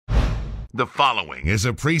The following is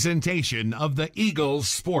a presentation of the Eagles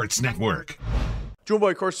Sports Network. Joined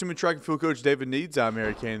by Carson-Newman track and field coach David Needs. I'm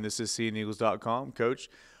Eric Cain. This is CNEagles.com. Coach,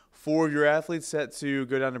 4 of your athletes set to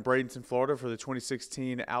go down to Bradenton, Florida for the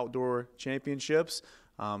 2016 Outdoor Championships.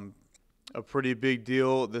 A pretty big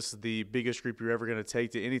deal. This is the biggest group you're ever going to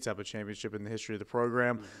take to any type of championship in the history of the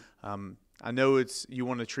program. I know you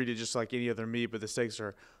want to treat it just like any other meet, but the stakes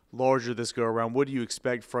are larger this go around. What do you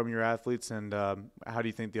expect from your athletes, and how do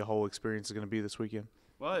you think the whole experience is going to be this weekend?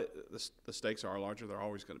 Well, the stakes are larger. They're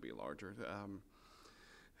always going to be larger.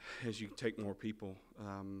 As you take more people,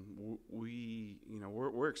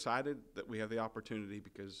 we're excited that we have the opportunity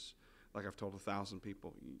because, like I've told 1,000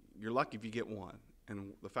 people, you're lucky if you get one,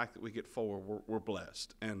 and the fact that we get 4, we're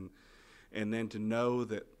blessed. And then to know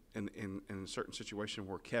that in a certain situation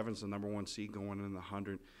where Kevin's the number 1 seed going in the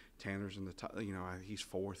 100, Tanner's in the top, he's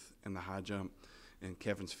 4th in the high jump, and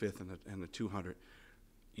Kevin's 5th in the 200.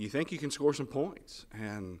 You think you can score some points,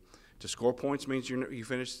 and to score points means you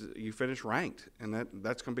finish ranked, and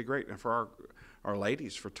that's going to be great. And for our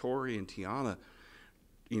ladies, for Tori and Tiana,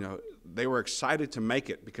 they were excited to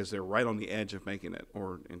make it because they're right on the edge of making it.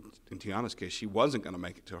 Or in Tiana's case, she wasn't going to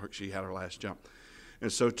make it till she had her last jump.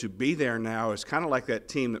 And so to be there now is kind of like that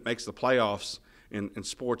team that makes the playoffs in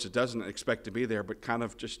sports. It doesn't expect to be there, but kind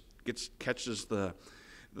of just catches the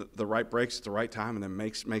right breaks at the right time and then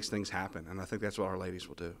makes things happen. And I think that's what our ladies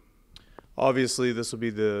will do. Obviously, this will be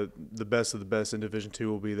the best of the best in Division II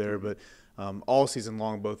will be there, but all season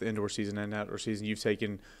long, both indoor season and outdoor season, you've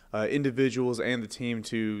taken individuals and the team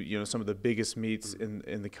to some of the biggest meets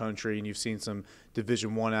in the country, and you've seen some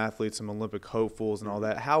Division I athletes, some Olympic hopefuls, and all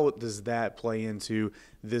that. How does that play into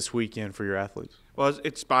this weekend for your athletes? Well,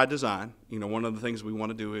 it's by design. One of the things we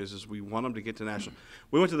want to do is we want them to get to national.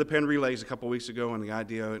 We went to the Penn Relays a couple weeks ago, and the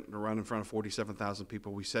idea to run in front of 47,000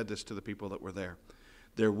 people. We said this to the people that were there.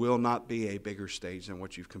 There will not be a bigger stage than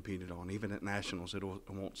what you've competed on. Even at nationals, it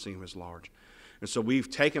won't seem as large. And so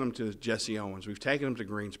we've taken them to Jesse Owens. We've taken them to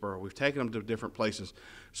Greensboro. We've taken them to different places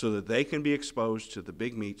so that they can be exposed to the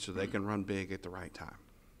big meets so they can run big at the right time.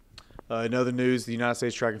 In other news, the United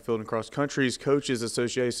States Track and Field and Cross Country's Coaches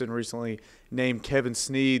Association recently named Kevin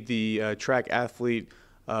Snead the track athlete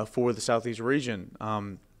for the Southeast region,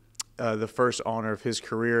 the first honor of his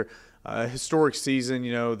career. Historic season,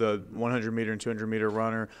 the 100-meter and 200-meter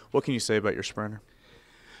runner. What can you say about your sprinter?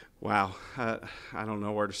 Wow. I don't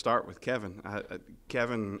know where to start with Kevin.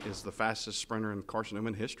 Kevin is the fastest sprinter in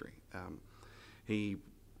Carson-Newman history. He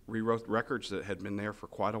rewrote records that had been there for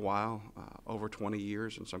quite a while, over 20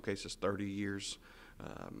 years, in some cases 30 years,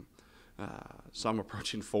 some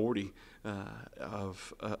approaching 40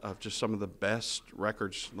 of just some of the best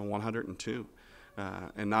records in the 102.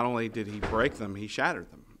 And not only did he break them, he shattered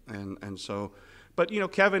them. And so, but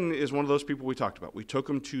Kevin is one of those people we talked about. We took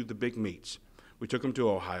him to the big meets. We took him to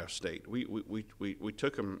Ohio State. We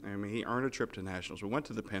took him. I mean, he earned a trip to nationals. We went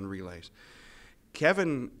to the Penn Relays.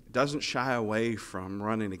 Kevin doesn't shy away from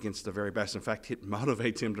running against the very best. In fact, it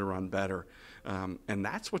motivates him to run better. And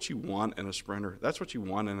that's what you want in a sprinter. That's what you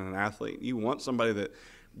want in an athlete. You want somebody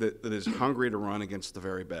that is hungry to run against the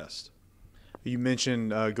very best. You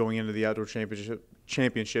mentioned going into the outdoor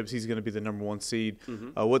championships, he's going to be the number 1 seed.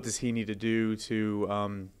 What does he need to do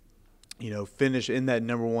to, finish in that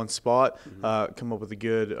number 1 spot, come up with a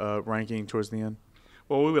good ranking towards the end?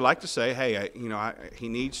 Well, we would like to say, hey, he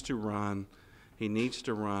needs to run. He needs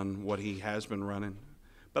to run what he has been running.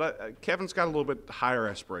 But Kevin's got a little bit higher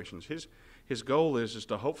aspirations. His goal is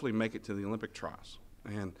to hopefully make it to the Olympic trials.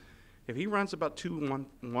 And if he runs about 2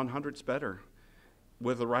 100s better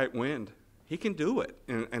with the right wind, he can do it.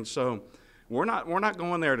 And so we're not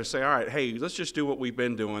going there to say, all right, hey, let's just do what we've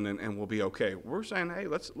been doing and we'll be okay. We're saying, hey,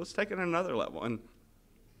 let's take it another level. And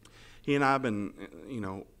he and I have been,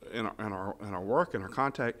 in our work and our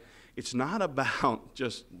contact, it's not about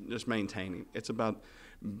just maintaining. It's about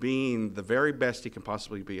being the very best he can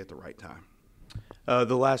possibly be at the right time.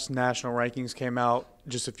 The last national rankings came out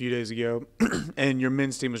just a few days ago, and your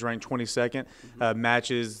men's team was ranked 22nd,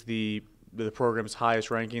 matches the program's highest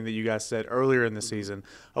ranking that you guys set earlier in the season.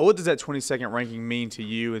 What does that 22nd ranking mean to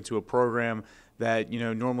you and to a program that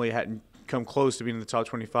normally hadn't come close to being in the top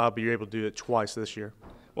 25, but you're able to do it twice this year?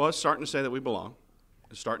 Well, it's starting to say that we belong.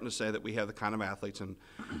 It's starting to say that we have the kind of athletes. And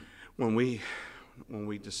when we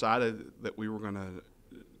decided that we were going to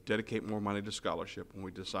dedicate more money to scholarship, when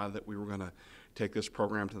we decided that we were going to take this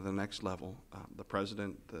program to the next level, the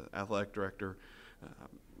president, the athletic director,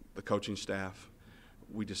 the coaching staff,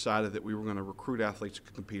 we decided that we were going to recruit athletes that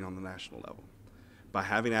could compete on the national level. By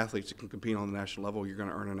having athletes that can compete on the national level, you're going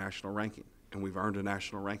to earn a national ranking. and we've earned a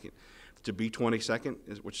national ranking. To be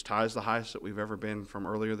 22nd, which ties the highest that we've ever been from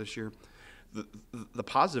earlier this year. The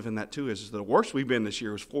positive in that, too, is the worst we've been this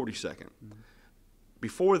year was 42nd.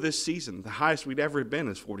 Before this season, the highest we'd ever been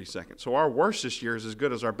is 42nd. So our worst this year is as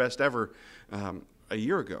good as our best ever a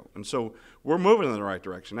year ago. And so we're moving in the right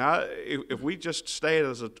direction. Now, if we just stay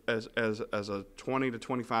as a 20 to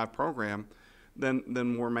 25 program,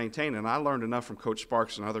 then we're maintaining. And I learned enough from Coach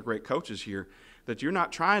Sparks and other great coaches here that you're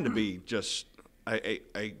not trying to be just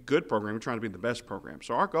a good program. You're trying to be the best program.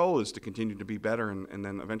 So our goal is to continue to be better and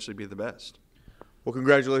then eventually be the best. Well,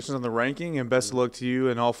 congratulations on the ranking, and best of luck to you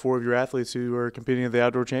and all 4 of your athletes who are competing at the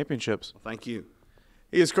Outdoor Championships. Well, thank you.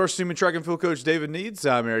 He is Carson-Newman track and field coach David Needs.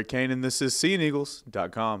 I'm Eric Cain, and this is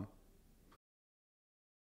SeeingEagles.com.